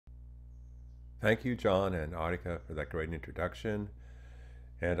Thank you, John and Arika, for that great introduction.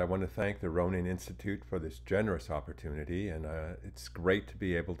 And I want to thank the Ronin Institute for this generous opportunity. And it's great to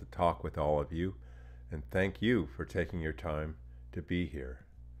be able to talk with all of you. And thank you for taking your time to be here.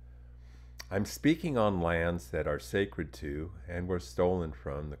 I'm speaking on lands that are sacred to and were stolen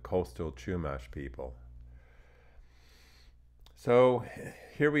from the coastal Chumash people. So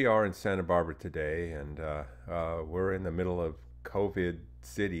here we are in Santa Barbara today, and we're in the middle of COVID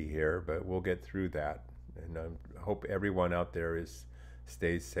city here, but we'll get through that. And I hope everyone out there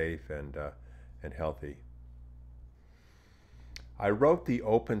stays safe and healthy. I wrote the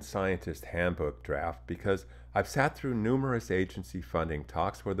Open Scientist Handbook draft because I've sat through numerous agency funding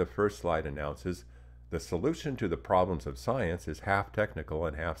talks where the first slide announces the solution to the problems of science is half technical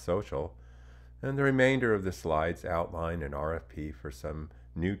and half social, and the remainder of the slides outline an RFP for some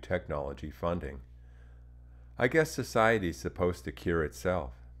new technology funding. I guess society's supposed to cure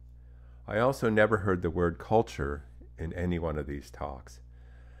itself. I also never heard the word culture in any one of these talks.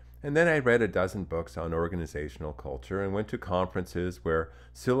 And then I read a dozen books on organizational culture and went to conferences where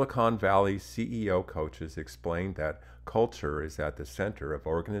Silicon Valley CEO coaches explained that culture is at the center of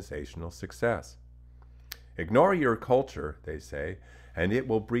organizational success. Ignore your culture, they say, and it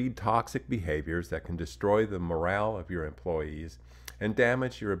will breed toxic behaviors that can destroy the morale of your employees and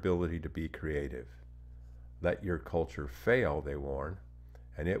damage your ability to be creative. Let your culture fail, they warn,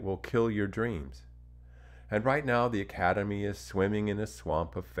 and it will kill your dreams. And right now, the Academy is swimming in a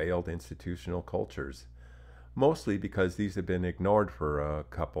swamp of failed institutional cultures, mostly because these have been ignored for a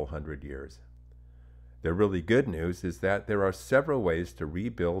couple hundred years. The really good news is that there are several ways to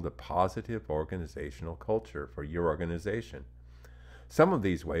rebuild a positive organizational culture for your organization. Some of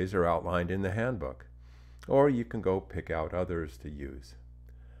these ways are outlined in the handbook, or you can go pick out others to use.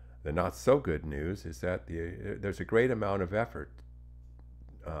 The not so good news is that there's a great amount of effort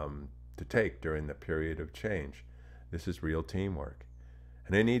to take during the period of change. This is real teamwork.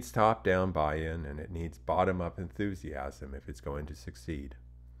 And it needs top-down buy-in, and it needs bottom-up enthusiasm if it's going to succeed.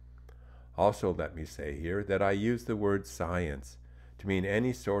 Also, let me say here that I use the word science to mean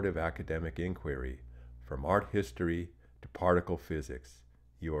any sort of academic inquiry, from art history to particle physics.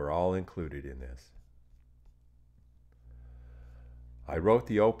 You are all included in this. I wrote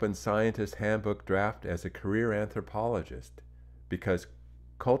the Open Scientist Handbook draft as a career anthropologist because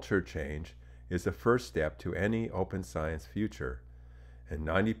culture change is the first step to any open science future, and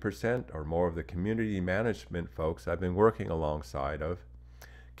 90% or more of the community management folks I've been working alongside of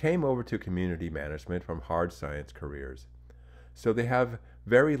came over to community management from hard science careers, so they have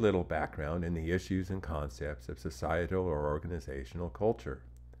very little background in the issues and concepts of societal or organizational culture.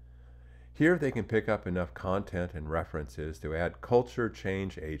 Here they can pick up enough content and references to add culture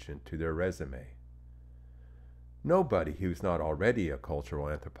change agent to their resume. Nobody who's not already a cultural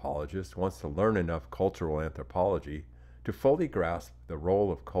anthropologist wants to learn enough cultural anthropology to fully grasp the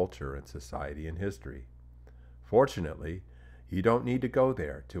role of culture in society and history. Fortunately, you don't need to go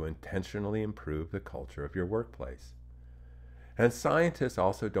there to intentionally improve the culture of your workplace. And scientists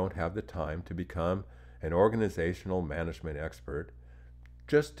also don't have the time to become an organizational management expert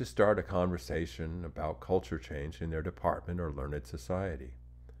just to start a conversation about culture change in their department or learned society.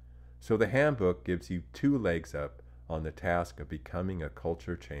 So the handbook gives you 2 legs up on the task of becoming a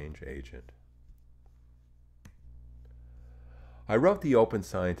culture change agent. I wrote the Open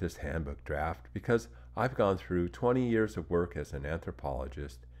Scientist Handbook draft because I've gone through 20 years of work as an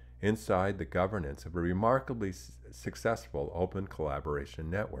anthropologist inside the governance of a remarkably successful open collaboration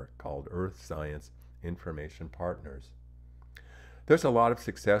network called Earth Science Information Partners. There's a lot of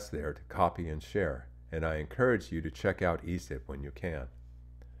success there to copy and share, and I encourage you to check out ESIP when you can.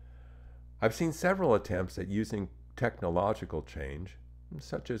 I've seen several attempts at using technological change,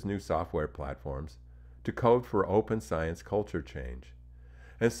 such as new software platforms, to code for open science culture change.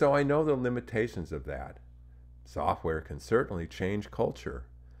 And so I know the limitations of that. Software can certainly change culture.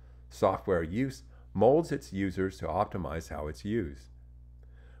 Software use molds its users to optimize how it's used.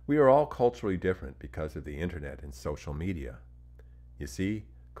 We are all culturally different because of the internet and social media. You see,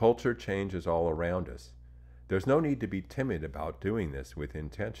 culture change is all around us. There's no need to be timid about doing this with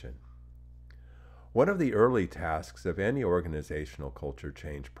intention. One of the early tasks of any organizational culture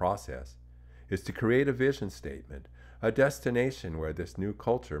change process is to create a vision statement, a destination where this new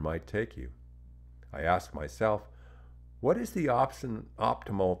culture might take you. I ask myself, what is the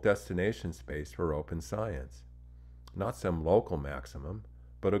optimal destination space for open science? Not some local maximum,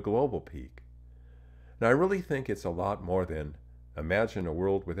 but a global peak. And I really think it's a lot more than imagine a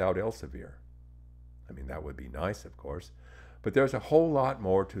world without Elsevier. I mean, that would be nice, of course, but there's a whole lot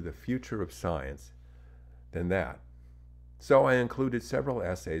more to the future of science than that. So I included several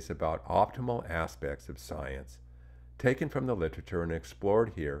essays about optimal aspects of science, taken from the literature and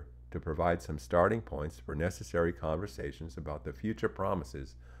explored here to provide some starting points for necessary conversations about the future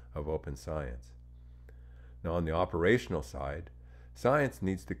promises of open science. Now, on the operational side, science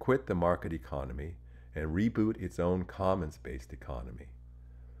needs to quit the market economy and reboot its own commons-based economy.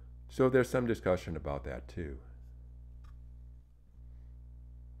 So there's some discussion about that too.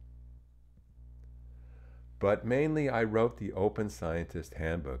 But mainly I wrote the Open Scientist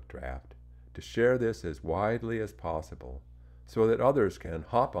Handbook draft to share this as widely as possible so that others can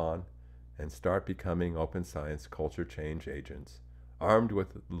hop on and start becoming open science culture change agents, armed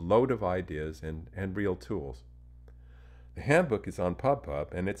with a load of ideas and real tools. The handbook is on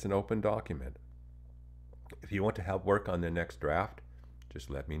PubPub and it's an open document. If you want to help work on the next draft, just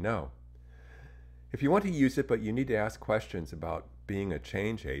let me know. If you want to use it but you need to ask questions about being a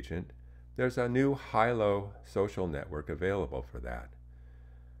change agent, there's a new high-low social network available for that.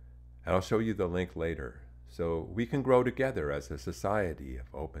 And I'll show you the link later, so we can grow together as a society of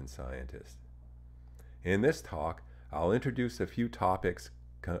open scientists. In this talk, I'll introduce a few topics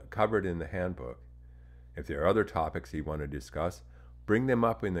covered in the handbook. If there are other topics you want to discuss, bring them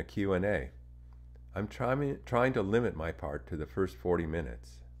up in the Q&A. I'm trying to limit my part to the first 40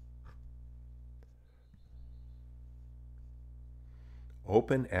 minutes.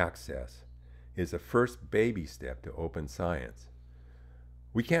 Open access is a first baby step to open science.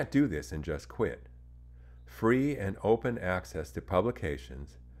 We can't do this and just quit. Free and open access to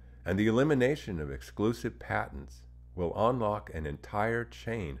publications and the elimination of exclusive patents will unlock an entire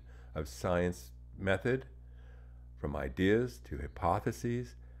chain of science method, from ideas to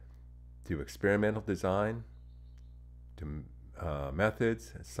hypotheses, to experimental design, to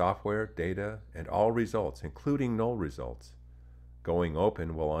methods, software, data, and all results, including null results. Going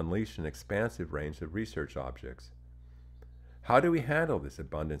open will unleash an expansive range of research objects. How do we handle this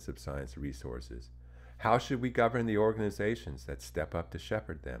abundance of science resources? How should we govern the organizations that step up to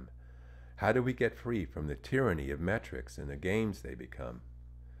shepherd them? How do we get free from the tyranny of metrics and the games they become?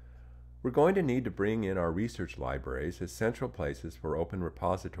 We're going to need to bring in our research libraries as central places for open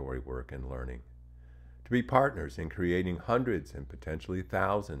repository work and learning, to be partners in creating hundreds and potentially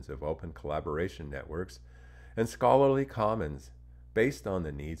thousands of open collaboration networks and scholarly commons based on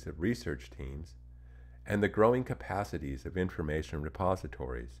the needs of research teams and the growing capacities of information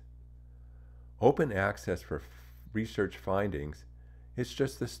repositories. Open access for research findings is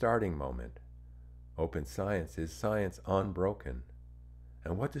just the starting moment. Open science is science unbroken.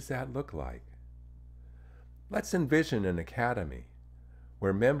 And what does that look like? Let's envision an academy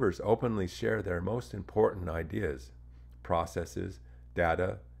where members openly share their most important ideas, processes,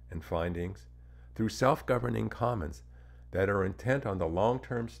 data, and findings through self-governing commons that are intent on the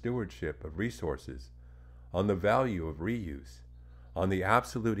long-term stewardship of resources, on the value of reuse, on the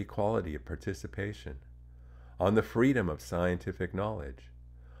absolute equality of participation, on the freedom of scientific knowledge,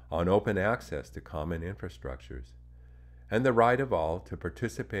 on open access to common infrastructures, and the right of all to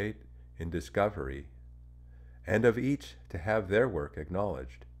participate in discovery, and of each to have their work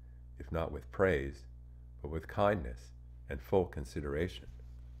acknowledged, if not with praise, but with kindness and full consideration.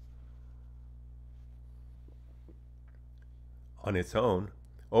 On its own,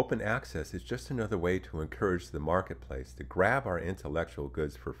 open access is just another way to encourage the marketplace to grab our intellectual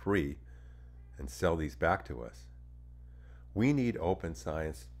goods for free and sell these back to us. We need open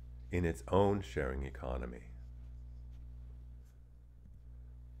science in its own sharing economy.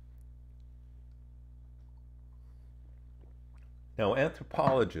 Now,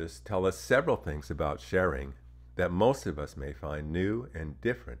 anthropologists tell us several things about sharing that most of us may find new and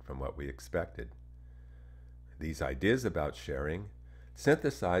different from what we expected. These ideas about sharing,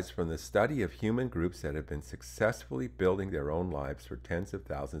 synthesized from the study of human groups that have been successfully building their own lives for tens of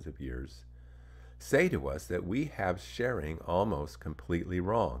thousands of years, say to us that we have sharing almost completely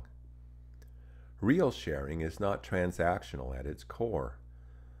wrong. Real sharing is not transactional at its core,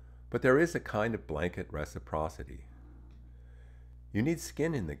 but there is a kind of blanket reciprocity. You need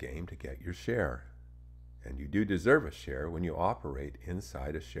skin in the game to get your share, and you do deserve a share when you operate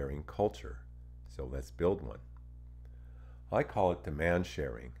inside a sharing culture, so let's build one. I call it demand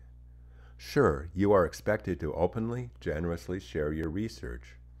sharing. Sure, you are expected to openly, generously share your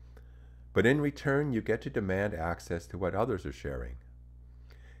research, but in return you get to demand access to what others are sharing.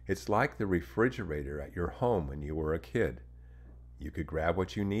 It's like the refrigerator at your home when you were a kid. You could grab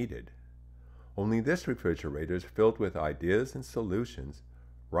what you needed. Only this refrigerator is filled with ideas and solutions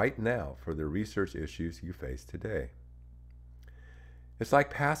right now for the research issues you face today. It's like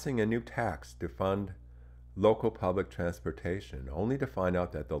passing a new tax to fund local public transportation, only to find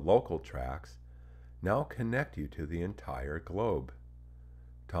out that the local tracks now connect you to the entire globe.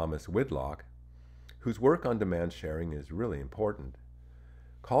 Thomas Whitlock, whose work on demand sharing is really important,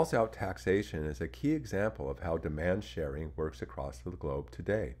 calls out taxation as a key example of how demand sharing works across the globe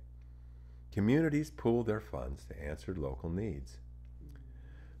today. Communities pool their funds to answer local needs.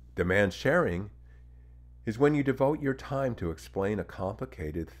 Demand sharing is when you devote your time to explain a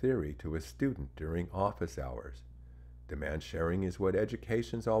complicated theory to a student during office hours. Demand sharing is what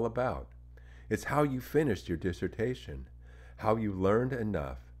education's all about. It's how you finished your dissertation, how you learned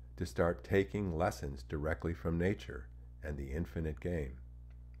enough to start taking lessons directly from nature and the infinite game.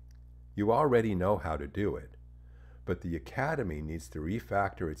 You already know how to do it, but the Academy needs to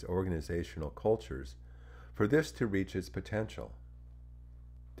refactor its organizational cultures for this to reach its potential.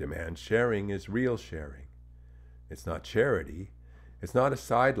 Demand sharing is real sharing. It's not charity. It's not a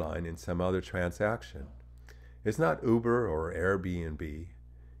sideline in some other transaction. It's not Uber or Airbnb.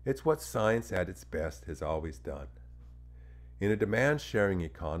 It's what science at its best has always done. In a demand-sharing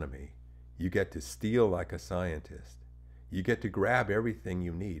economy, you get to steal like a scientist. You get to grab everything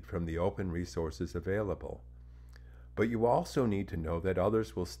you need from the open resources available. But you also need to know that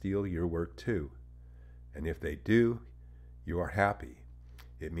others will steal your work too. And if they do, you are happy.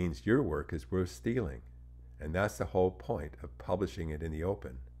 It means your work is worth stealing. And that's the whole point of publishing it in the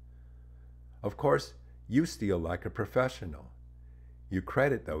open. Of course, you steal like a professional. You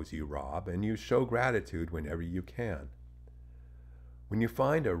credit those you rob, and you show gratitude whenever you can. When you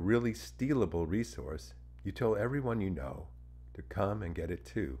find a really stealable resource, you tell everyone you know to come and get it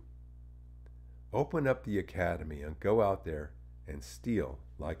too. Open up the Academy and go out there and steal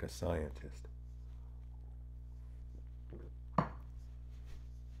like a scientist.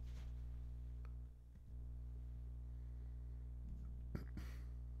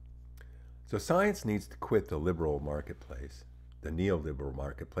 So science needs to quit the liberal marketplace, the neoliberal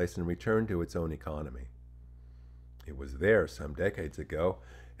marketplace, and return to its own economy. It was there some decades ago,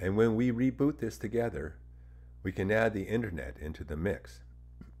 and when we reboot this together, we can add the internet into the mix.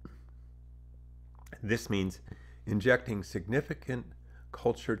 This means injecting significant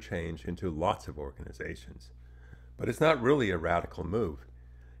culture change into lots of organizations. But it's not really a radical move.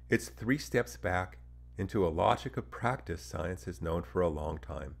 It's 3 steps back into a logic of practice science has known for a long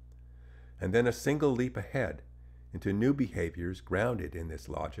time, and then a single leap ahead into new behaviors grounded in this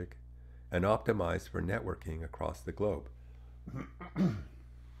logic and optimized for networking across the globe.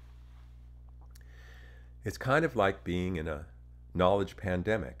 It's kind of like being in a knowledge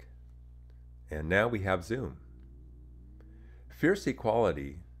pandemic, and now we have Zoom. Fierce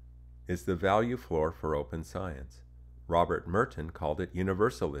equality is the value floor for open science. Robert Merton called it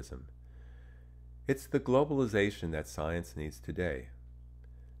universalism. It's the globalization that science needs today.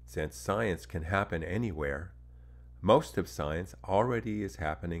 Since science can happen anywhere, most of science already is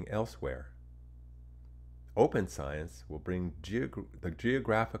happening elsewhere. Open science will bring the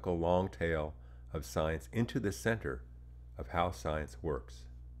geographical long tail of science into the center of how science works.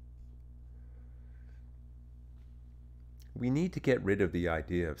 We need to get rid of the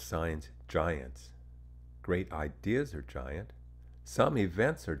idea of science giants. Great ideas are giant, some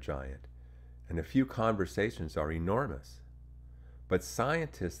events are giant, and a few conversations are enormous. But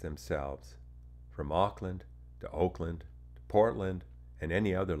scientists themselves, from Auckland to Oakland to Portland and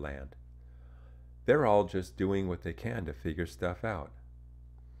any other land, they're all just doing what they can to figure stuff out.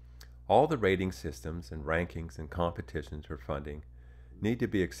 All the rating systems and rankings and competitions for funding need to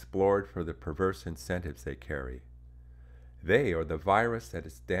be explored for the perverse incentives they carry. They are the virus that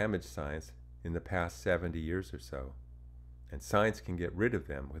has damaged science in the past 70 years or so, and science can get rid of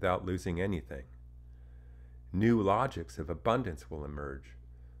them without losing anything. New logics of abundance will emerge,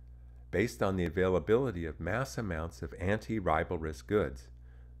 based on the availability of mass amounts of anti-rivalrous goods,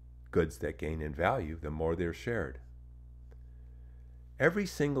 goods that gain in value the more they're shared. Every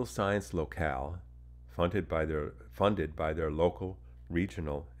single science locale, funded by their local,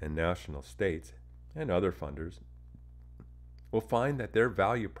 regional, and national states, and other funders, will find that their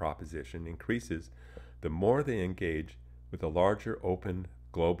value proposition increases the more they engage with a larger open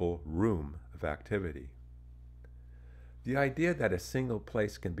global room of activity. The idea that a single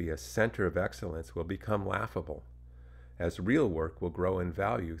place can be a center of excellence will become laughable, as real work will grow in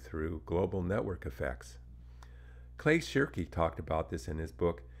value through global network effects. Clay Shirky talked about this in his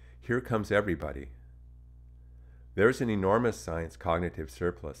book, Here Comes Everybody. There's an enormous science cognitive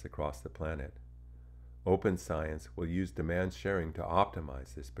surplus across the planet. Open science will use demand sharing to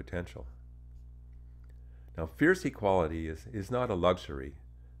optimize this potential. Now, fierce equality is not a luxury,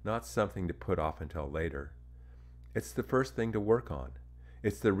 not something to put off until later. It's the first thing to work on.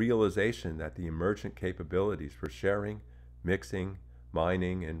 It's the realization that the emergent capabilities for sharing, mixing,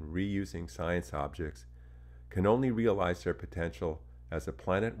 mining, and reusing science objects can only realize their potential as a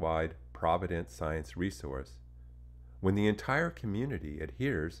planet-wide, provident science resource when the entire community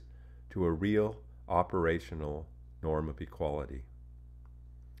adheres to a real, operational norm of equality.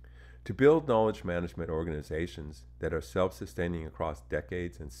 To build knowledge management organizations that are self-sustaining across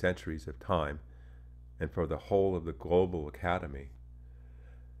decades and centuries of time, and for the whole of the global academy,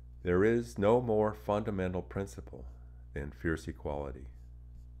 there is no more fundamental principle than fierce equality.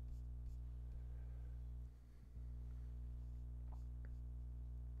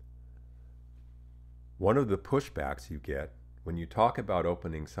 One of the pushbacks you get when you talk about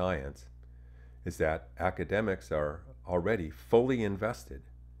opening science is that academics are already fully invested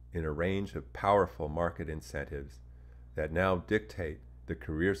in a range of powerful market incentives that now dictate the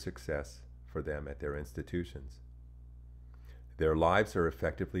career success for them at their institutions. Their lives are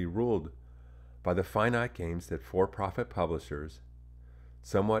effectively ruled by the finite games that for-profit publishers,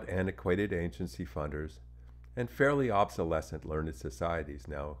 somewhat antiquated agency funders, and fairly obsolescent learned societies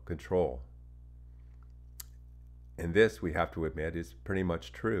now control. And this, we have to admit, is pretty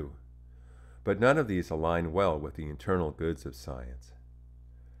much true. But none of these align well with the internal goods of science.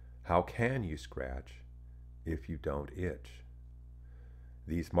 How can you scratch if you don't itch?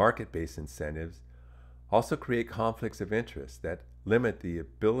 These market-based incentives also create conflicts of interest that limit the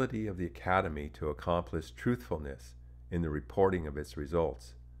ability of the academy to accomplish truthfulness in the reporting of its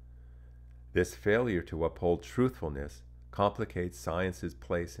results. This failure to uphold truthfulness complicates science's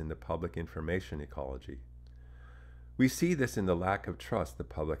place in the public information ecology. We see this in the lack of trust the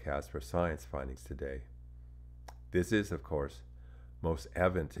public has for science findings today. This is, of course, most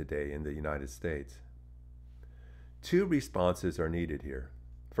evident today in the United States. Two responses are needed here.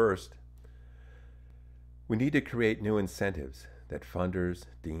 First, we need to create new incentives that funders,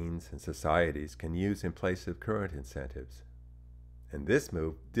 deans, and societies can use in place of current incentives. And this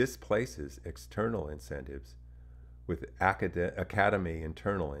move displaces external incentives with academy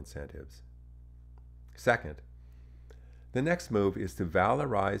internal incentives. Second, the next move is to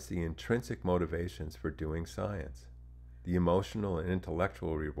valorize the intrinsic motivations for doing science, the emotional and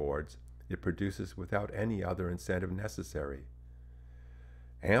intellectual rewards it produces without any other incentive necessary.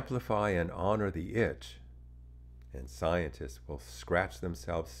 Amplify and honor the itch, and scientists will scratch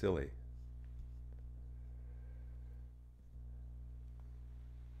themselves silly.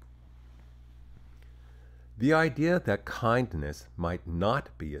 The idea that kindness might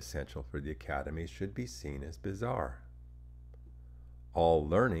not be essential for the academy should be seen as bizarre. All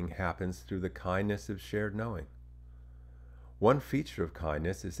learning happens through the kindness of shared knowing. One feature of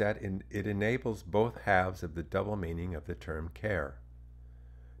kindness is that it enables both halves of the double meaning of the term care.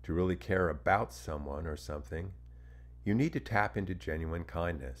 To really care about someone or something, you need to tap into genuine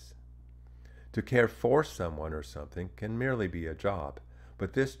kindness. To care for someone or something can merely be a job,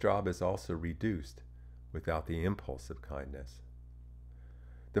 but this job is also reduced without the impulse of kindness.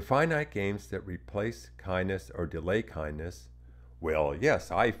 The finite games that replace kindness or delay kindness, well, yes,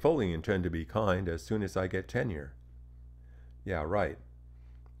 I fully intend to be kind as soon as I get tenure. Yeah, right.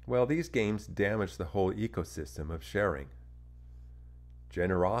 Well, these games damage the whole ecosystem of sharing.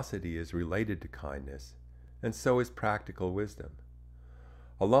 Generosity is related to kindness, and so is practical wisdom.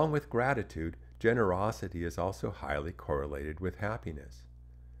 Along with gratitude, generosity is also highly correlated with happiness.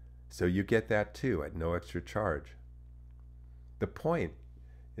 So you get that too at no extra charge. The point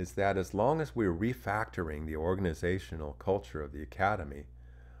is that as long as we're refactoring the organizational culture of the academy,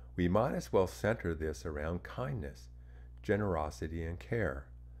 we might as well center this around kindness, generosity, and care.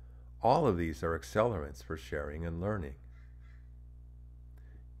 All of these are accelerants for sharing and learning.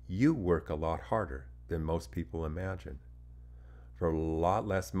 You work a lot harder than most people imagine, for a lot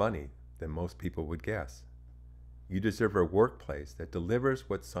less money than most people would guess. You deserve a workplace that delivers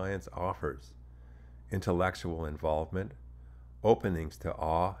what science offers: intellectual involvement, openings to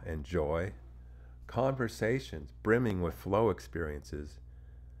awe and joy, conversations brimming with flow experiences.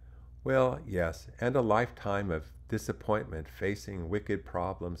 Well, yes, and a lifetime of disappointment facing wicked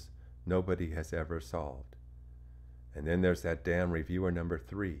problems nobody has ever solved. And then there's that damn reviewer number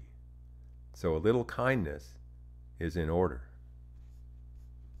 3. So a little kindness is in order.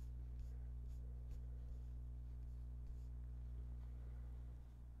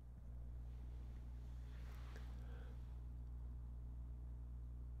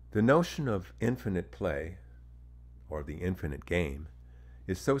 The notion of infinite play, or the infinite game,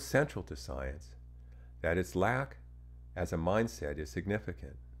 is so central to science that its lack as a mindset is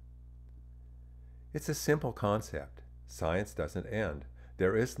significant. It's a simple concept. Science doesn't end.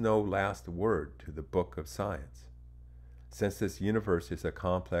 There is no last word to the book of science. Since this universe is a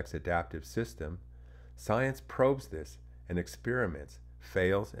complex adaptive system, science probes this and experiments,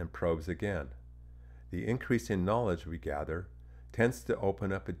 fails, and probes again. The increase in knowledge we gather tends to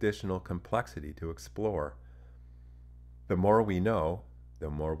open up additional complexity to explore. The more we know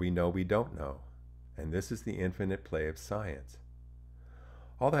we don't know. And this is the infinite play of science.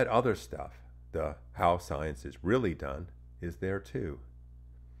 All that other stuff, the how science is really done, is there too.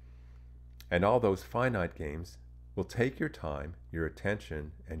 And all those finite games will take your time, your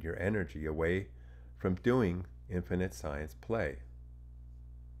attention, and your energy away from doing infinite science play.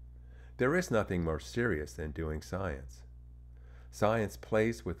 There is nothing more serious than doing science. Science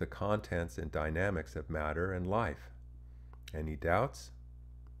plays with the contents and dynamics of matter and life. Any doubts?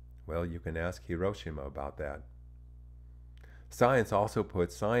 Well, you can ask Hiroshima about that. Science also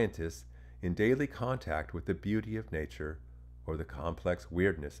puts scientists in daily contact with the beauty of nature or the complex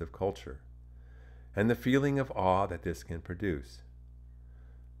weirdness of culture, and the feeling of awe that this can produce.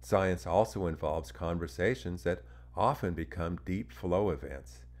 Science also involves conversations that often become deep flow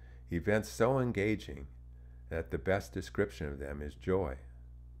events so engaging that the best description of them is joy.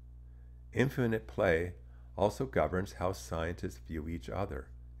 Infinite play also governs how scientists view each other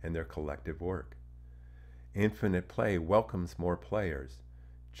and their collective work. Infinite play welcomes more players,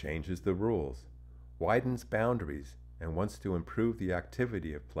 changes the rules, widens boundaries, and wants to improve the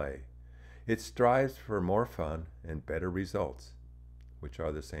activity of play. It strives for more fun and better results, which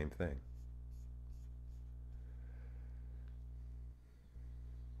are the same thing.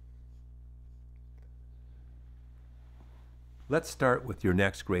 Let's start with your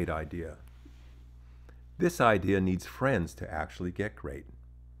next great idea. This idea needs friends to actually get great.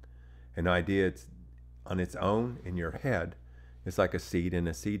 An idea on its own in your head is like a seed in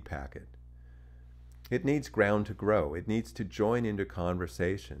a seed packet. It needs ground to grow. It needs to join into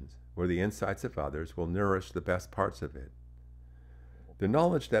conversations where the insights of others will nourish the best parts of it. The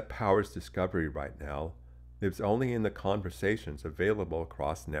knowledge that powers discovery right now lives only in the conversations available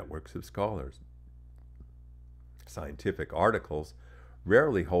across networks of scholars. Scientific articles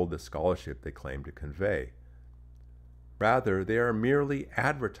rarely hold the scholarship they claim to convey. Rather, they are merely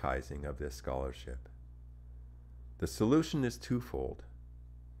advertising of this scholarship. The solution is twofold.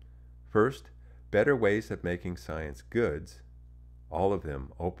 First, better ways of making science goods, all of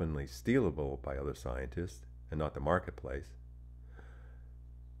them openly stealable by other scientists and not the marketplace.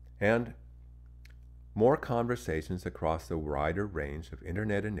 And more conversations across the wider range of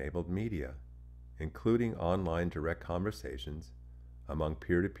internet-enabled media, including online direct conversations among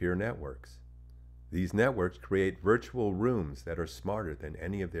peer-to-peer networks. These networks create virtual rooms that are smarter than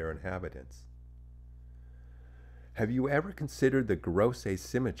any of their inhabitants. Have you ever considered the gross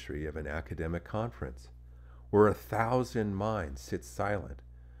asymmetry of an academic conference, where 1,000 minds sit silent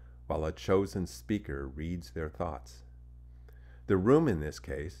while a chosen speaker reads their thoughts? The room in this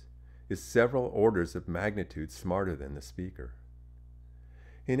case is several orders of magnitude smarter than the speaker.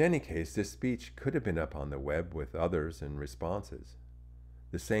 In any case, this speech could have been up on the web with others and responses.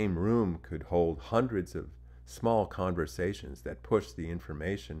 The same room could hold hundreds of small conversations that push the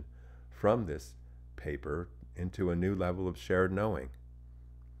information from this paper into a new level of shared knowing.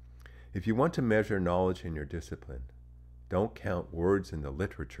 If you want to measure knowledge in your discipline, don't count words in the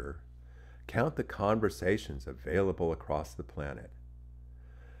literature. Count the conversations available across the planet.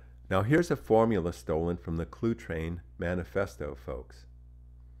 Now here's a formula stolen from the Clue Train Manifesto folks.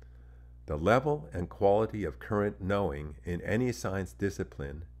 The level and quality of current knowing in any science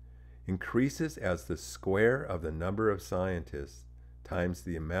discipline increases as the square of the number of scientists times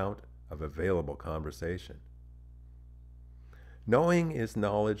the amount of available conversation. Knowing is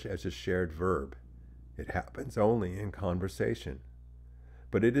knowledge as a shared verb. It happens only in conversation,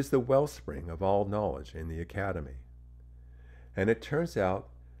 but it is the wellspring of all knowledge in the academy. And it turns out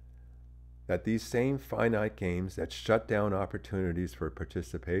that these same finite games that shut down opportunities for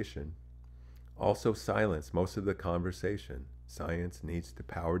participation also silence most of the conversation science needs to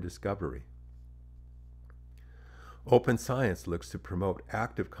power discovery. Open Science looks to promote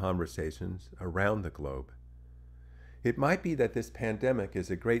active conversations around the globe. It might be that this pandemic is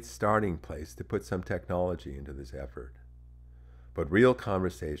a great starting place to put some technology into this effort. But real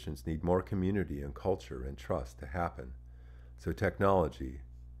conversations need more community and culture and trust to happen, so technology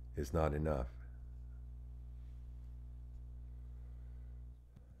is not enough.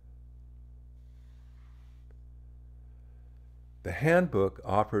 The handbook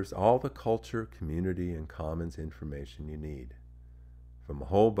offers all the culture, community, and commons information you need, from a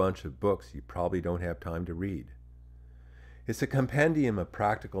whole bunch of books you probably don't have time to read. It's a compendium of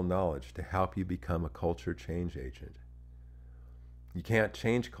practical knowledge to help you become a culture change agent. You can't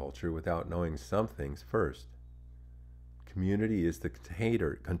change culture without knowing some things first. Community is the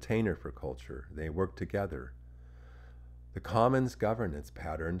container for culture. They work together. The commons governance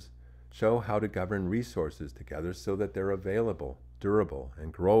patterns show how to govern resources together so that they're available, durable,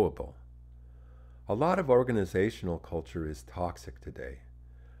 and growable. A lot of organizational culture is toxic today,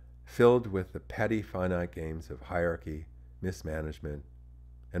 filled with the petty finite games of hierarchy, mismanagement,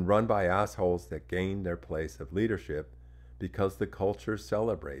 and run by assholes that gain their place of leadership because the culture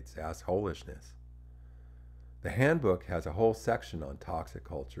celebrates assholishness. The handbook has a whole section on toxic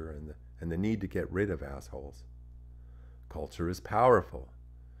culture and the need to get rid of assholes. Culture is powerful.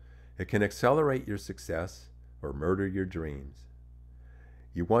 It can accelerate your success or murder your dreams.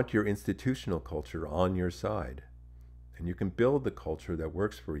 You want your institutional culture on your side, and you can build the culture that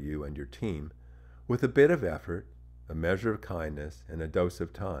works for you and your team with a bit of effort, a measure of kindness, and a dose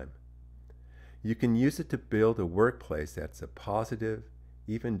of time. You can use it to build a workplace that's a positive,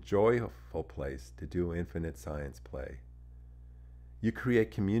 even joyful place to do infinite science play. You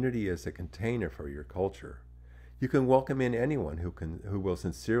create community as a container for your culture. You can welcome in anyone who will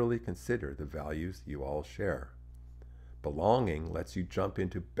sincerely consider the values you all share. Belonging lets you jump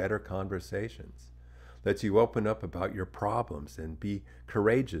into better conversations, lets you open up about your problems and be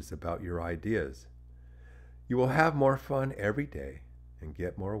courageous about your ideas. You will have more fun every day and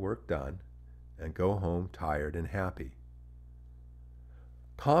get more work done and go home tired and happy.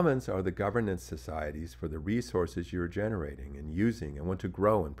 Commons are the governance societies for the resources you're generating and using and want to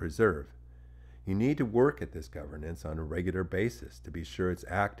grow and preserve. You need to work at this governance on a regular basis to be sure it's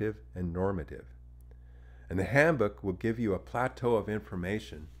active and normative. And the handbook will give you a plateau of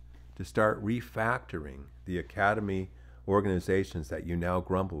information to start refactoring the academy organizations that you now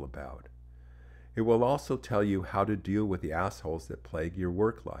grumble about. It will also tell you how to deal with the assholes that plague your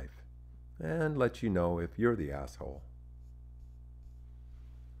work life and let you know if you're the asshole.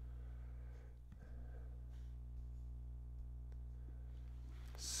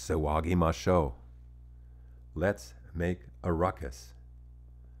 Sawagi Masho. Let's make a ruckus.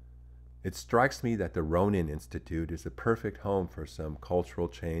 It strikes me that the Ronin Institute is a perfect home for some cultural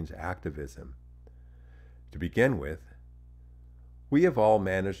change activism. To begin with, we have all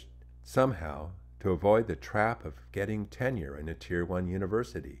managed somehow to avoid the trap of getting tenure in a Tier 1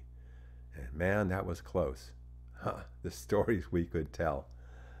 university. And man, that was close. The stories we could tell.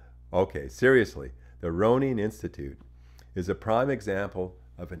 Okay, seriously, the Ronin Institute is a prime example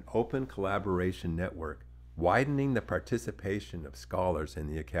of an open collaboration network widening the participation of scholars in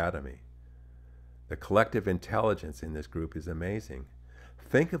the academy. The collective intelligence in this group is amazing.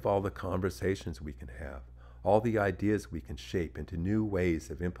 Think of all the conversations we can have, all the ideas we can shape into new ways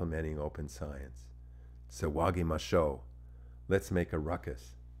of implementing open science. Sawagi Masho. Let's make a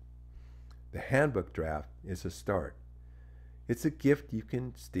ruckus. The handbook draft is a start. It's a gift you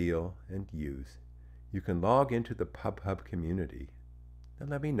can steal and use. You can log into the PubHub community and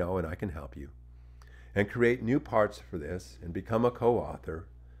let me know and I can help you. And create new parts for this and become a co-author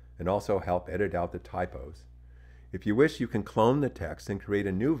and also help edit out the typos. If you wish, you can clone the text and create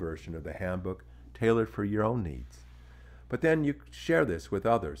a new version of the handbook tailored for your own needs. But then you share this with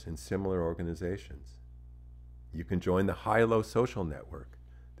others in similar organizations. You can join the High-Low social network.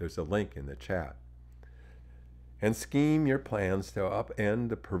 There's a link in the chat. And scheme your plans to upend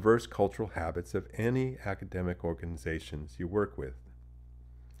the perverse cultural habits of any academic organizations you work with.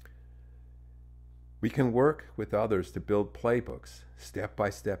 We can work with others to build playbooks,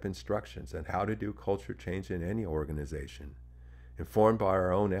 step-by-step instructions on how to do culture change in any organization, informed by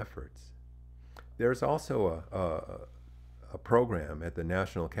our own efforts. There's also a program at the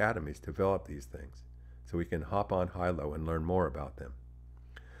National Academies to develop these things, so we can hop on High-Low and learn more about them.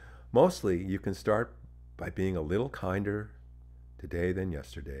 Mostly, you can start by being a little kinder today than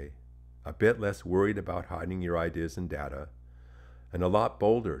yesterday, a bit less worried about hiding your ideas and data, and a lot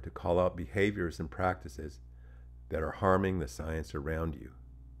bolder to call out behaviors and practices that are harming the science around you.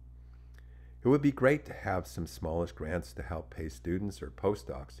 It would be great to have some smallish grants to help pay students or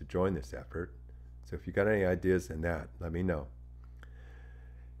postdocs to join this effort, so if you got any ideas in that, let me know.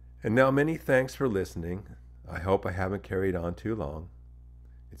 And now, many thanks for listening. I hope I haven't carried on too long.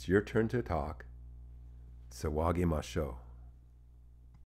 It's your turn to talk. Sawagi Masho.